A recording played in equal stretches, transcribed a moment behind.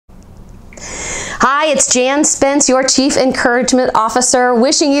Hi, it's Jan Spence, your Chief Encouragement Officer,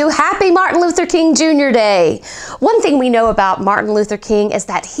 wishing you happy Martin Luther King Jr. Day. One thing we know about Martin Luther King is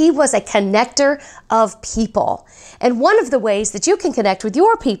that he was a connector of people. And one of the ways that you can connect with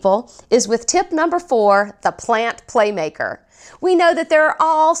your people is with tip number 4, the plant Playmaker. We know that there are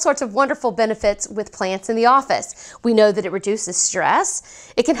all sorts of wonderful benefits with plants in the office. We know that it reduces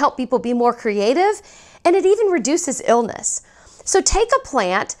stress, it can help people be more creative, and it even reduces illness. So take a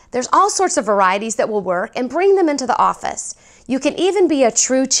plant, there's all sorts of varieties that will work, and bring them into the office. You can even be a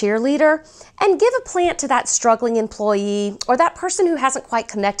true cheerleader and give a plant to that struggling employee or that person who hasn't quite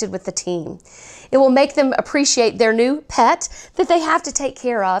connected with the team. It will make them appreciate their new pet that they have to take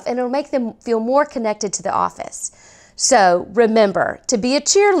care of, and it will make them feel more connected to the office. So remember, to be a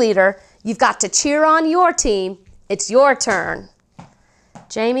cheerleader, you've got to cheer on your team. It's your turn.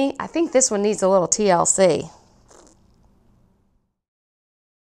 Jamie, I think this one needs a little TLC.